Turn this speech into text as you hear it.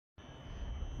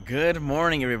Good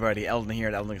morning, everybody. Eldon here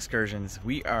at Eldon Excursions.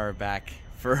 We are back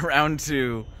for round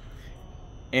 2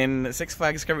 in Six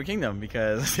Flags Discovery Kingdom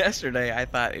because yesterday I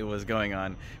thought it was going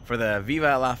on for the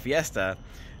Viva La Fiesta.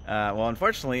 Well,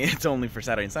 unfortunately, it's only for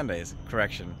Saturday and Sundays.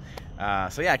 Correction.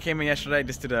 So yeah, I came in yesterday,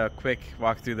 just did a quick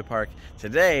walk through the park.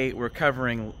 Today, we're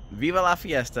covering Viva La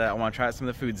Fiesta. I want to try out some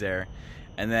of the foods there.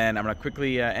 And then I'm going to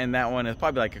quickly end that one. It's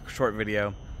probably like a short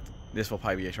video. This will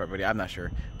probably be a short video, I'm not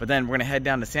sure. But then we're gonna head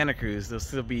down to Santa Cruz. There'll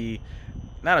still be,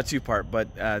 not a 2-part,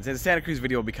 but the Santa Cruz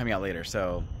video will be coming out later.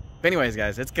 So, but anyways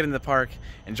guys, let's get in the park,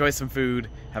 enjoy some food,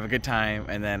 have a good time,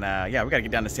 and then yeah, we gotta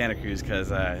get down to Santa Cruz because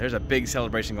there's a big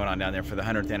celebration going on down there for the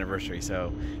 100th anniversary.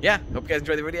 So yeah, hope you guys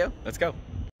enjoy the video. Let's go.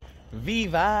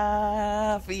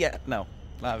 Viva Fiesta. No,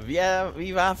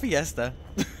 Viva Fiesta.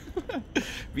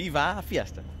 Viva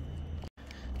Fiesta.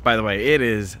 By the way, it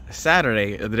is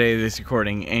Saturday, the day of this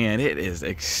recording, and it is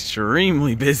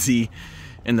extremely busy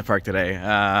in the park today.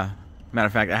 Matter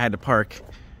of fact, I had to park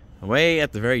way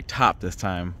at the very top this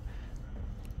time.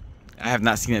 I have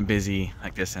not seen it busy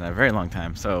like this in a very long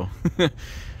time, so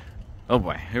oh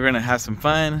boy, we're gonna have some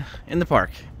fun in the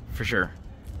park for sure.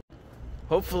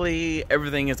 Hopefully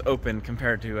everything is open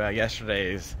compared to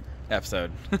yesterday's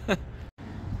episode.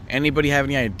 Anybody have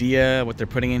any idea what they're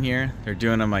putting in here? They're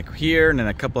doing them like here and then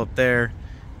a couple up there.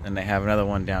 Then they have another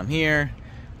one down here.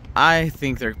 I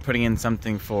think they're putting in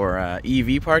something for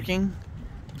EV parking,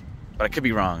 but I could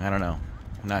be wrong. I don't know.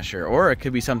 I'm not sure. Or it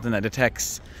could be something that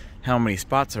detects how many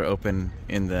spots are open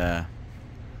in the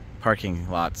parking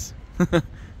lots.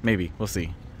 Maybe. We'll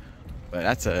see. But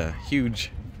that's a huge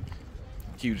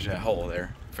hole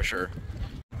there for sure.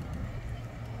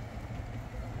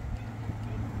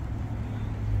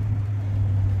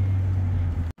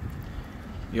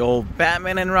 The old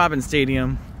Batman and Robin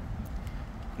Stadium.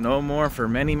 No more for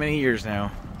many, many years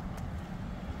now.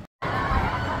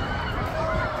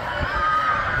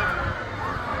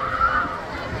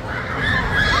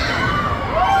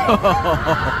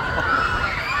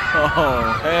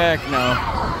 Oh, heck no.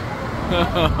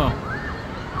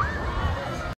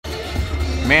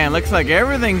 Man, looks like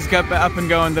everything's up and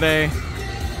going today.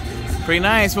 Pretty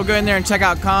nice. We'll go in there and check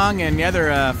out Kong and the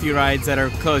other few rides that are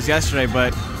closed yesterday,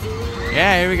 but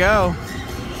yeah, here we go.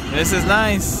 This is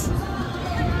nice.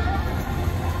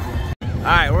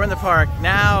 Alright, we're in the park.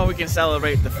 Now we can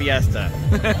celebrate the fiesta.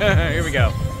 Here we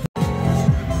go.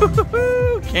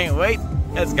 Can't wait.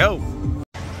 Let's go.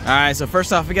 Alright, so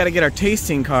first off, we got to get our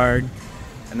tasting card.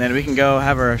 And then we can go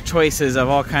have our choices of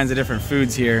all kinds of different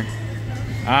foods here.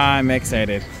 I'm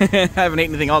excited. I haven't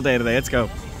eaten anything all day today. Let's go.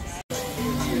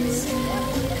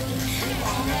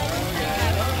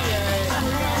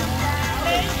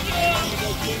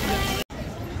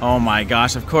 Oh my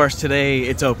gosh, of course today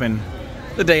it's open.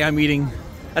 The day I'm eating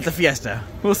at the fiesta.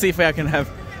 We'll see if I can have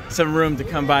some room to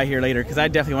come by here later because I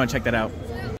definitely want to check that out.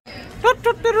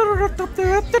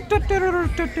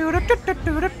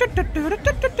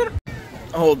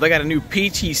 Oh, they got a new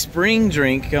peachy spring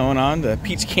drink going on, the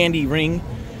peach candy ring.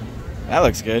 That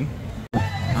looks good.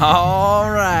 All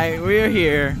right, we're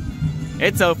here.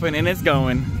 It's open and it's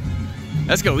going.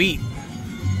 Let's go eat.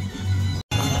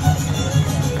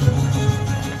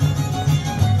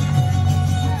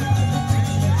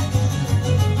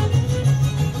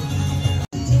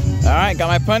 Alright, got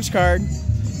my punch card.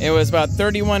 It was about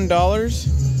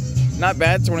 $31. Not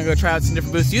bad, so we're gonna go try out some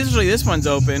different booths. Usually this one's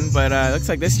open, but it looks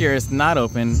like this year it's not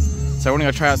open. So we're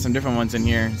gonna go try out some different ones in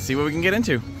here, see what we can get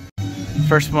into.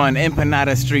 First one,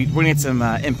 Empanada Street. We're gonna get some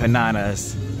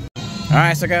empanadas.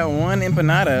 Alright, so I got one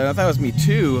empanada. I thought it was me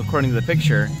 2, according to the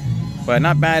picture. But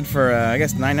not bad for, I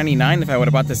guess, $9.99 if I would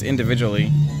have bought this individually.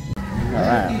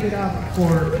 Alright.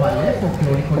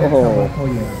 Oh.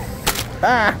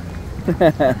 Ah!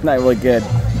 Not really good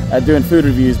at doing food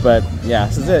reviews, but yeah,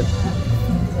 this is it.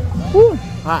 Woo!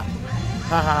 Hot. Ha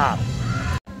ha ha.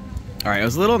 Alright, it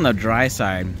was a little on the dry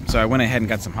side, so I went ahead and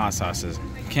got some hot sauces.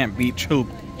 Can't beat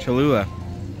Cholula.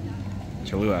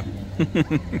 Cholula.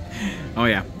 Oh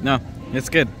yeah, no, it's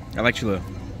good. I like Cholula.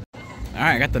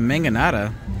 Alright, I got the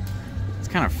mangonada. It's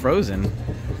kind of frozen.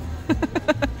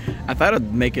 I thought it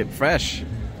would make it fresh,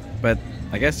 but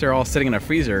I guess they're all sitting in a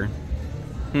freezer.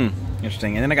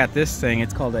 Interesting. And then I got this thing.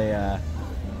 It's called a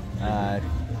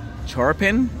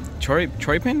choripin?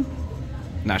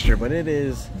 Not sure, but it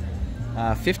is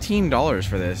 $15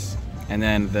 for this. And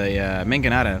then the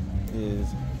mangonada is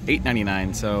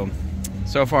 $8.99.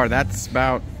 So far that's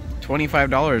about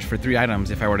 $25 for 3 items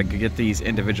if I were to get these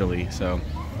individually. So,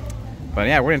 but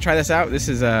yeah, we're gonna try this out. This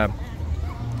is a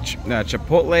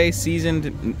chipotle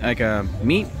seasoned like a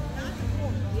meat,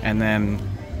 and then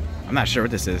I'm not sure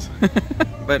what this is.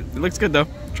 But it looks good though.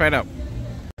 Try it out.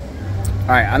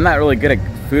 Alright, I'm not really good at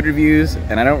food reviews,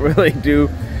 and I don't really do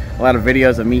a lot of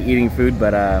videos of me eating food,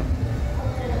 but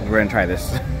we're gonna try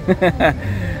this.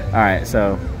 Alright,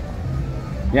 so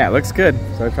yeah, it looks good,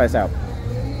 so let's try this out.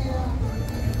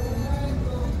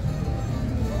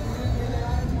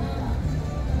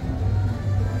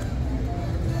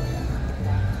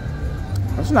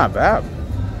 That's not bad.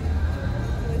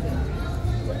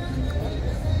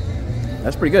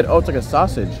 That's pretty good. Oh, it's like a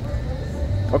sausage.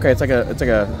 Okay, it's like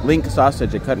a link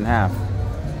sausage they cut in half,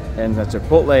 and that's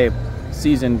Chipotle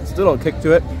seasoned. Still a kick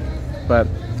to it, but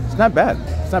it's not bad.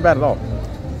 It's not bad at all.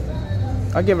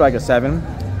 I'll give it like a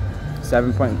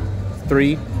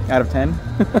 7.3 out of 10.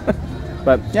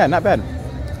 But yeah, not bad.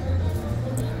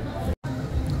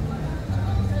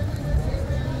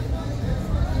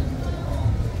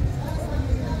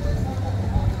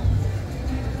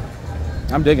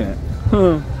 I'm digging it.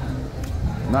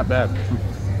 Not bad.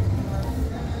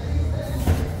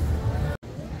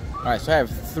 Alright, so I have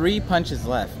 3 punches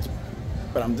left,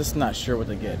 but I'm just not sure what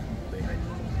to get.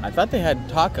 I thought they had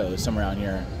tacos somewhere around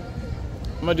here.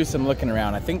 I'm gonna do some looking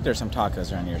around. I think there's some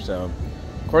tacos around here, so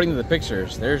according to the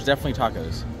pictures, there's definitely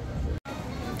tacos.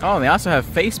 Oh, and they also have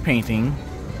face painting.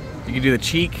 You can do the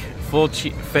cheek, full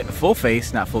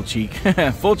face, not full cheek,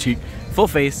 full cheek, full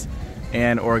face,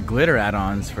 and or glitter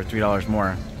add-ons for $3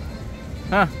 more.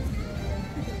 Huh.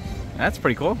 That's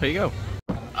pretty cool. Here you go.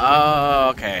 Oh,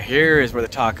 okay. Here is where the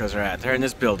tacos are at. They're in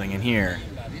this building in here.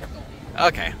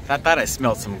 Okay. I thought I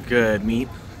smelled some good meat.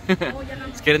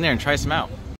 Let's get in there and try some out.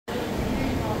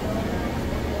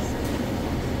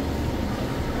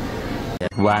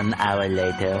 One hour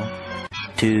later,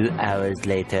 2 hours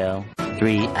later,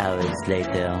 3 hours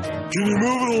later. Can you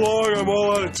move it along? I'm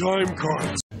all out of time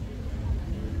cards.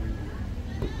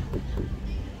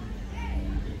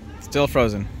 Still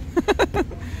frozen.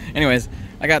 Anyways,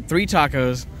 I got 3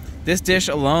 tacos. This dish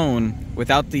alone,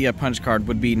 without the punch card,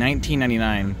 would be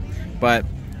 $19.99. But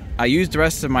I used the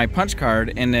rest of my punch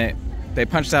card, and they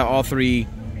punched out all 3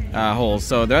 holes.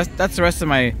 So that's the rest of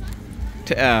my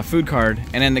food card.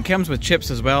 And then it comes with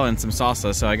chips as well and some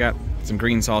salsa. So I got some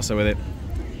green salsa with it.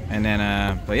 And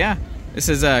then, but yeah, this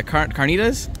is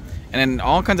carnitas. And then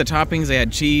all kinds of toppings. They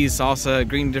had cheese, salsa,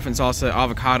 different salsa,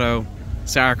 avocado,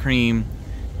 sour cream.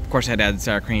 Of course, I had to add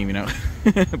sour cream, you know.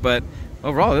 But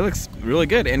overall, it looks really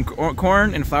good. And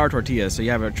corn and flour tortillas, so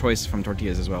you have a choice from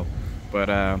tortillas as well. But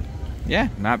yeah,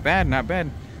 not bad, not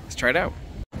bad. Let's try it out.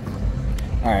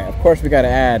 All right, of course we got to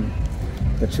add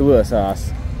the Cholula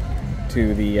sauce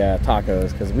to the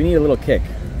tacos because we need a little kick.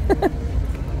 So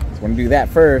we're gonna do that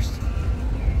first.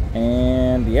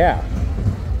 And yeah,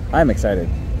 I'm excited.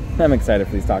 I'm excited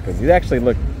for these tacos. These actually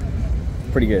look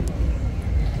pretty good.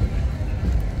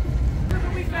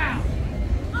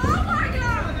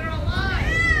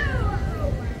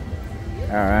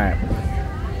 All right,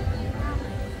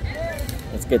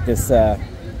 let's get this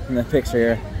in the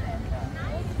picture here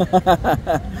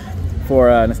for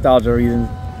nostalgia reasons.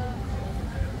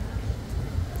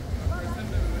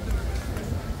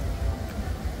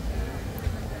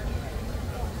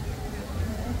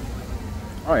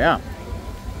 Oh yeah,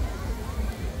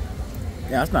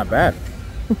 that's not bad.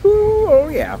 Oh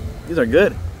yeah, these are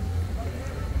good.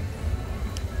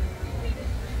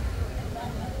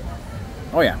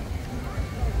 Oh yeah.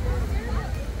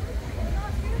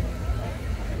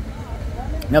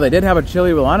 Now they did have a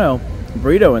chili Milano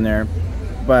burrito in there,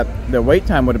 but the wait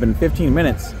time would have been 15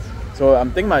 minutes. So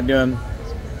I'm thinking about doing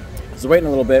is waiting a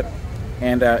little bit,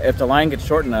 and if the line gets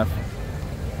short enough,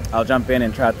 I'll jump in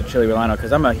and try out the chili Milano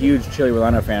because I'm a huge chili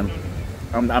Milano fan.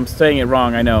 I'm saying it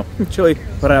wrong, I know. Chili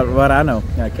Milano.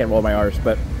 I can't roll my R's,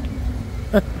 but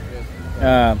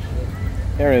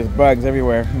there is bugs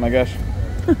everywhere. Oh my gosh.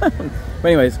 But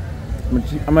anyways,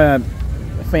 I'm a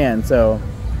fan, so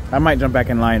I might jump back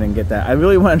in line and get that. I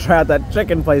really want to try out that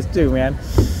chicken place too, man.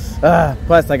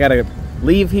 Plus, I gotta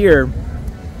leave here.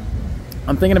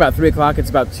 I'm thinking about 3 o'clock. It's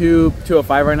about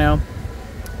 2:05 right now.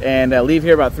 And leave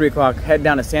here about 3 o'clock, head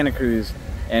down to Santa Cruz,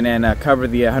 and then cover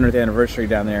the 100th anniversary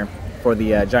down there for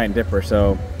the Giant Dipper.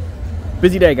 So,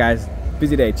 busy day, guys.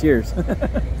 Busy day. Cheers.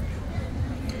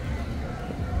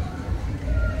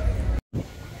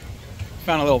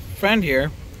 Found a little friend here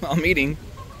while meeting.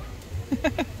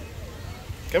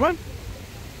 Come on.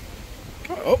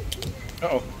 Come on. Oh.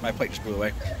 Uh-oh. My plate just blew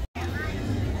away.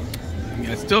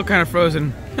 Yeah, it's still kind of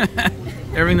frozen.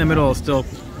 Everything in the middle is still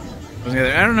frozen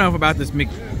together. I don't know about this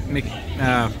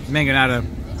mangonada.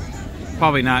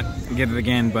 Probably not get it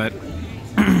again, but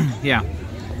yeah.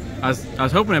 I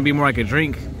was hoping it'd be more like a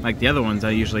drink, like the other ones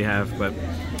I usually have, but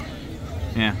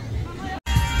yeah.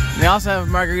 They also have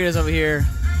margaritas over here.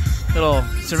 Little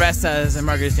cervezas and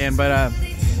margarita stand, but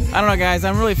I don't know, guys.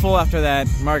 I'm really full after that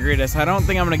margarita, so I don't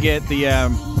think I'm gonna get the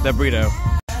burrito.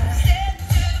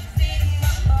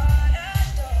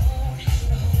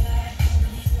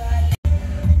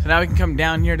 So now we can come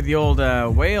down here to the old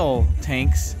whale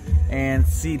tanks and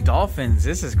see dolphins.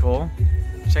 This is cool.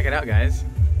 Check it out, guys.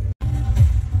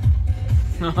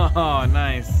 Oh,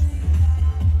 nice.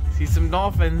 See some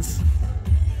dolphins.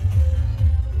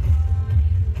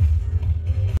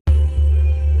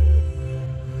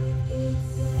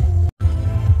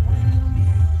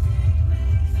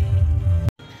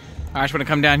 I just want to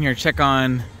come down here and check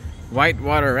on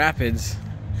Whitewater Rapids.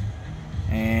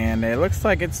 And it looks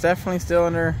like it's definitely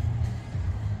still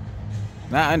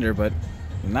but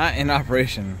not in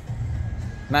operation.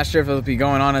 Not sure if it'll be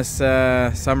going on this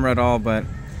summer at all, but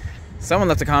someone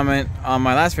left a comment on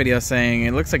my last video saying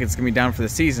it looks like it's gonna be down for the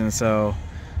season, so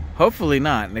hopefully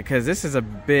not, because this is a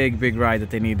big ride that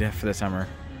they need for the summer.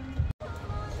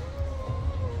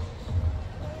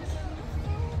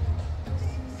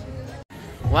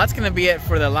 Well, that's gonna be it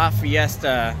for the La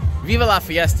Fiesta, Viva La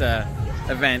Fiesta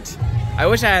event. I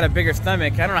wish I had a bigger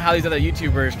stomach. I don't know how these other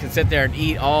YouTubers can sit there and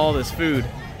eat all this food.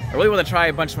 I really want to try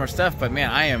a bunch more stuff, but man,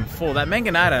 I am full. That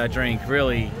mangonada drink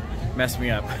really messed me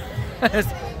up.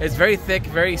 It's very thick,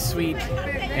 very sweet,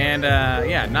 and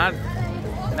yeah, not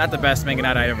the best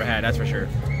mangonada I've ever had, that's for sure.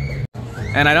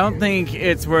 And I don't think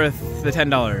it's worth the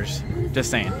 $10,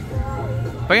 just saying.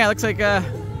 But yeah, it looks like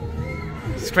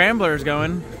Scrambler's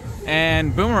going,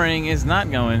 and Boomerang is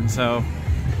not going, so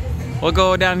we'll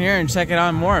go down here and check it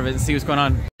on more of it and see what's going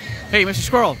on. Hey, Mr.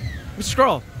 Squirrel. Mr.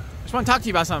 Squirrel. I just want to talk to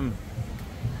you about something.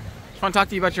 Just want to talk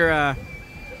to you about your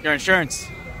insurance.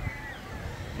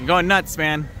 You're going nuts,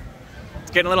 man.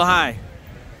 It's getting a little high.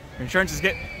 Your insurance is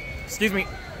excuse me.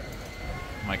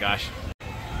 Oh my gosh.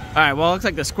 Alright, well, it looks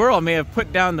like the squirrel may have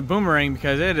put down the Boomerang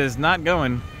because it is not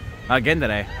going again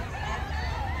today.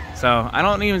 So, I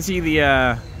don't even see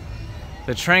the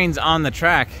trains on the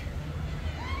track.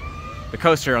 The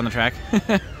coaster on the track.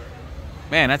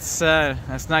 Man, that's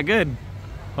not good.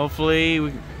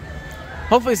 Hopefully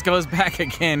this goes back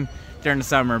again during the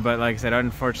summer, but like I said,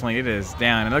 unfortunately it is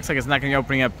down. It looks like it's not going to be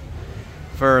opening up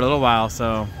for a little while,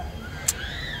 so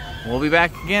we'll be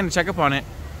back again to check up on it.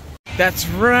 That's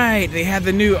right, they have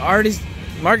the new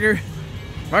margarita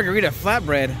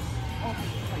flatbread.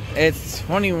 It's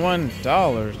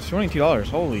 $22.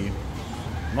 Holy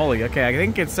moly. Okay, I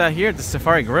think it's here at the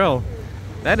Safari Grill.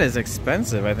 That is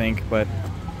expensive, I think, but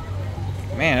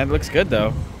man, it looks good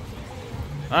though.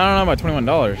 I don't know about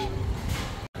 $21.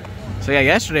 So yeah,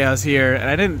 yesterday I was here and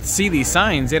I didn't see these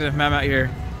signs. They didn't have them out here.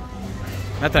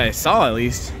 Not that I saw, at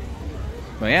least.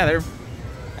 But yeah, they're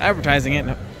advertising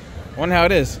it. Wonder how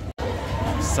it is.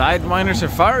 Sidewinder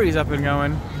Safari's up and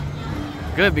going.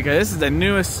 Good, because this is the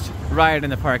newest ride in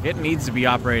the park. It needs to be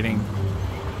operating.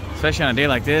 Especially on a day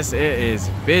like this, it is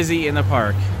busy in the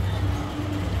park.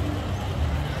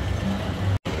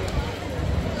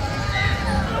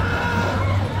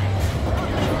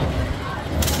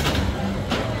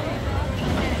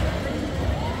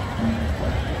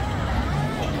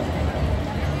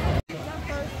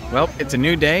 Well, it's a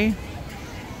new day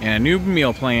and a new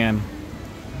meal plan.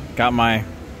 Got my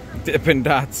Dippin'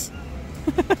 Dots.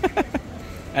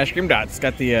 Ice cream dots.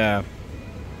 Got the, I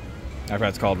forgot what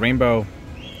it's called, rainbow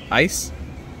ice.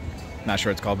 Not sure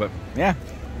what it's called, but yeah.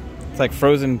 It's like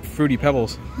frozen fruity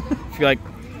pebbles. If you like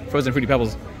frozen fruity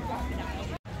pebbles.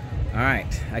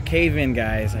 Alright, I cave in,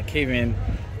 guys. I cave in.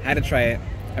 Had to try it.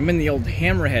 I'm in the old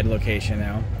Hammerhead location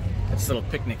now. It's a little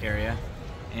picnic area.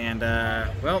 And,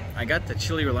 well, I got the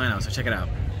chili relleno, so check it out.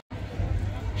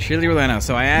 Chili relleno.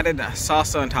 So I added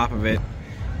salsa on top of it,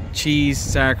 cheese,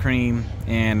 sour cream,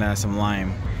 and some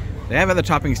lime. They have other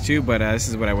toppings too, but this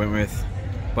is what I went with.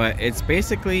 But it's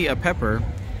basically a pepper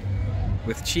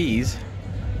with cheese.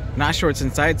 Not sure what's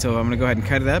inside, so I'm gonna go ahead and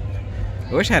cut it up.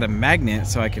 I wish I had a magnet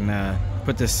so I can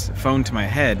put this phone to my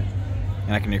head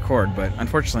and I can record, but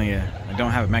unfortunately I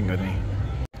don't have a magnet with me.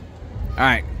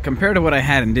 Alright, compared to what I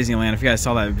had in Disneyland, if you guys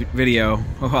saw that video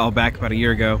a while back, about a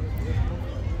year ago,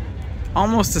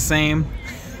 almost the same.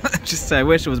 Just I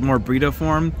wish it was more burrito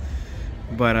form,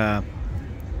 but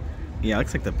yeah, it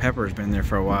looks like the pepper's been there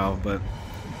for a while, but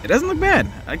it doesn't look bad.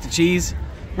 I like the cheese.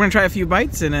 We're gonna try a few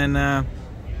bites and then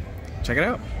check it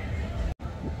out.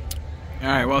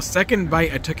 Alright, well, second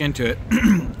bite I took into it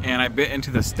and I bit into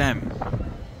the stem.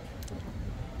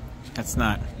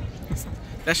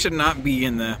 That should not be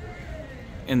in the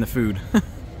food.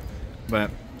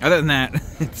 But other than that,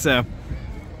 it's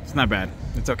not bad.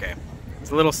 It's okay.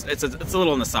 It's a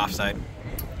little on the soft side.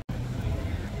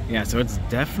 Yeah, so it's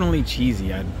definitely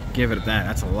cheesy. I'd give it that.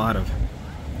 That's a lot of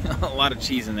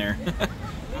cheese in there.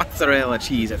 mozzarella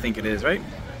cheese, I think it is, right?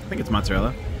 I think it's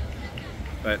mozzarella.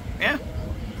 But yeah.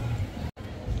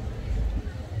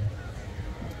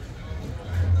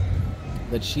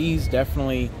 The cheese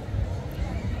definitely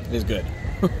is good.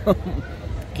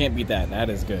 Can't beat that. That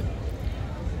is good.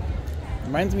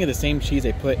 Reminds me of the same cheese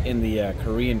they put in the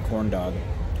Korean corn dog.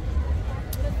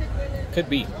 Could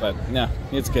be, but no,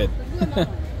 it's good.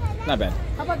 Not bad.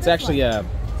 It's actually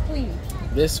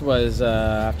this was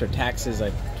after taxes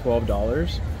like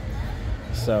 $12.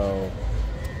 So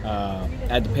I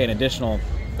had to pay an additional,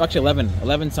 actually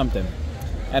 11 something.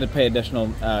 I had to pay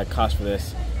additional cost for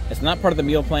this. It's not part of the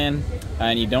meal plan,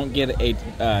 and you don't get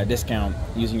a discount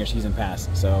using your season pass.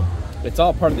 So it's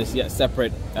all part of this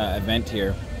separate event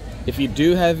here. If you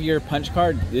do have your punch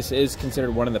card, this is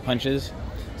considered one of the punches.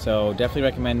 So definitely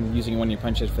recommend using one of your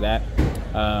punches for that.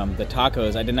 The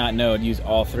tacos, I did not know I'd use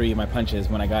all 3 of my punches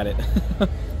when I got it.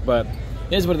 But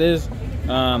it is what it is.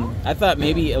 I thought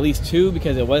maybe at least 2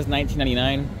 because it was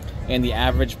 $19.99 and the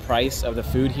average price of the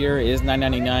food here is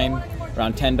 $9.99,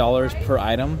 around $10 per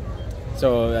item.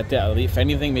 So if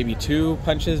anything, maybe 2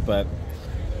 punches, but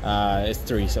it's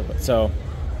 3. So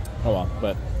oh well.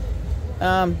 But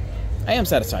I am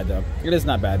satisfied though. It is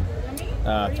not bad.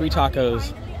 3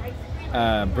 tacos,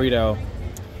 burrito,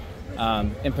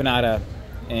 empanada,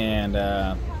 and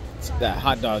that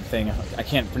hot dog thing I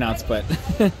can't pronounce, but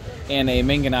and a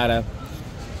mangonada.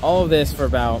 All of this for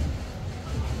about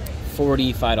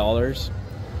 $45.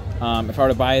 If I were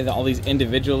to buy all these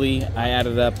individually, I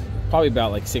added up probably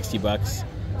about like $60.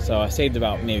 So I saved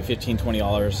about maybe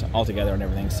 $15–20 altogether and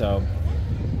everything. So,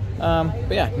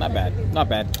 but yeah, not bad, not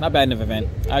bad of an event.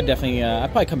 I'd definitely,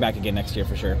 I'd probably come back again next year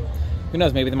for sure. Who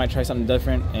knows? Maybe they might try something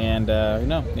different, and you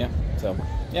know, yeah. So,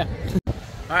 yeah.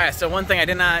 All right. So one thing I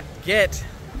did not get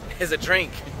is a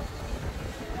drink.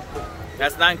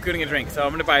 That's not including a drink. So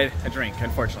I'm gonna buy a drink,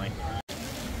 unfortunately.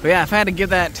 But yeah, if I had to give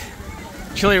that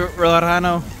chili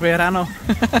relleno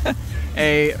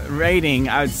a rating,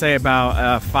 I would say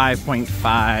about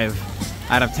 5.5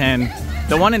 out of 10.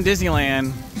 The one in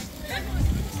Disneyland,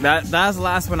 that was the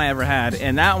last one I ever had,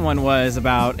 and that one was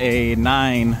about a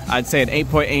 9. I'd say an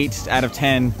 8.8 out of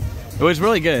 10. It was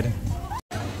really good.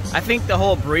 I think the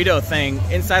whole burrito thing,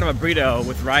 inside of a burrito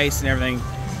with rice and everything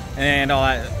and all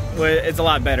that, it's a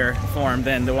lot better form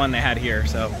than the one they had here.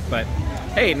 So, but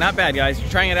hey, not bad, guys. You're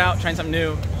trying it out, trying something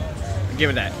new, give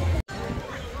it that.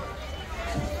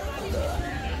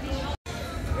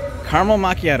 Caramel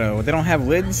macchiato. They don't have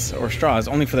lids or straws,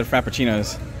 only for their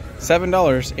frappuccinos.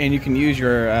 $7, and you can use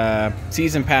your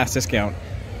season pass discount,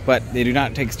 but they do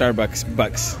not take Starbucks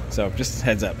bucks. So just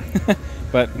heads up.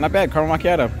 But not bad, caramel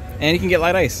macchiato, and you can get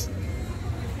light ice.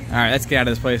 All right, let's get out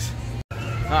of this place.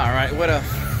 All right, what a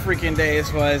freaking day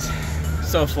this was.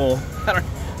 So full.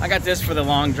 I got this for the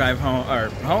long drive home, or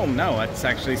home, no, it's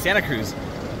actually Santa Cruz.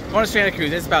 Going to Santa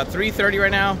Cruz. It's about 3:30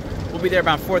 right now. We'll be there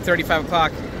about 4:30, 5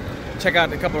 o'clock. Check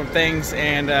out a couple of things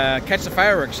and catch the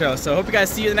fireworks show. So hope you guys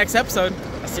see you in the next episode.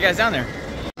 I'll see you guys down there.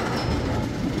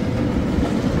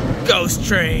 Ghost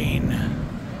train.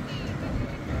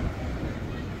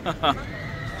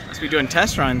 Must be doing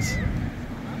test runs.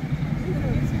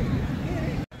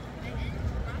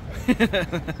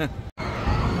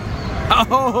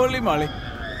 Oh, holy moly.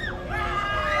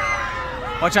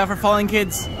 Watch out for falling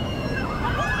kids.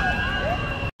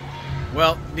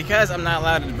 Well, because I'm not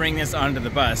allowed to bring this onto the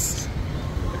bus,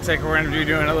 looks like we're going to be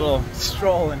doing a little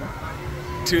stroll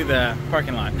to the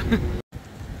parking lot.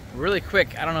 Really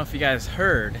quick, I don't know if you guys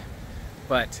heard,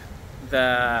 but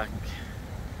the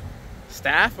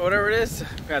staff, or whatever it is, I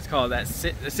forgot what it's called, the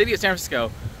city of San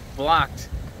Francisco blocked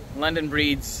London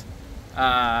Breed's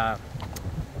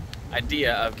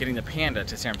idea of getting the panda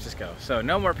to San Francisco. So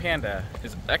no more panda.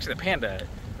 Actually, the panda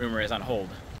rumor is on hold.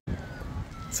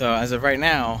 So as of right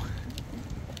now,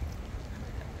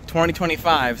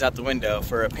 2025 is out the window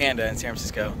for a panda in San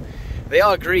Francisco. They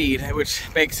all agreed, which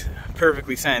makes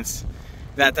perfectly sense,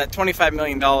 that $25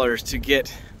 million to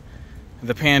get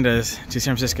the pandas to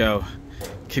San Francisco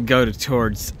could go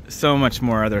towards so much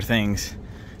more other things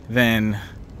than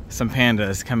some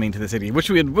pandas coming to the city, which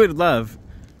we would love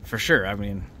for sure. I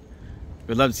mean,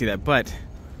 we'd love to see that, but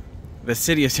the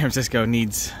city of San Francisco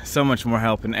needs so much more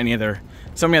help in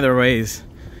so many other ways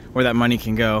where that money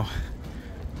can go.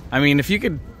 I mean, if you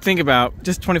could think about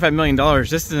just $25 million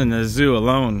just in the zoo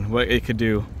alone, what it could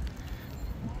do,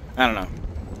 I don't know.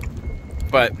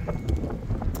 But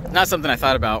not something I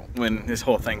thought about when this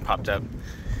whole thing popped up.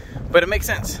 But it makes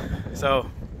sense.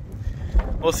 So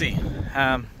we'll see.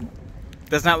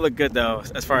 Does not look good though,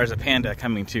 as far as a panda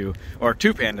coming to, or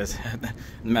 2 pandas,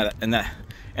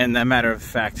 and that matter of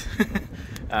fact,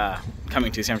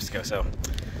 coming to San Francisco. So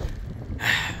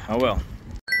Oh well.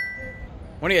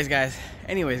 Anyways guys,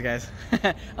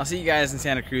 I'll see you guys in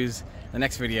Santa Cruz in the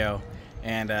next video,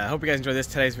 and I hope you guys enjoyed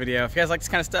today's video. If you guys like this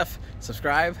kind of stuff,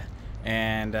 subscribe,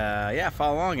 and yeah,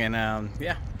 follow along, and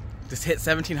yeah, just hit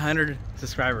 1,700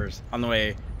 subscribers on the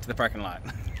way to the parking lot.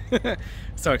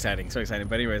 So exciting, so exciting.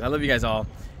 But anyways, I love you guys all,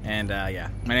 and yeah,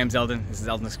 my name's Eldon. This is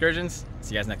Eldon Excursions.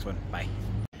 See you guys next one. Bye.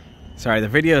 Sorry, the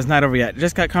video is not over yet.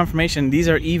 Just got confirmation. These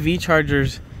are EV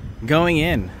chargers going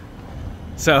in.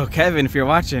 So Kevin, if you're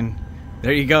watching,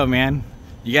 there you go, man.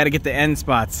 You got to get the end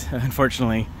spots,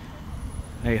 unfortunately.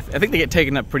 I think they get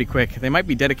taken up pretty quick. They might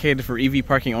be dedicated for EV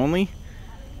parking only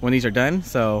when these are done.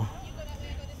 So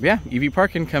yeah, EV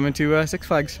parking coming to Six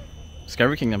Flags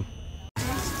Discovery Kingdom.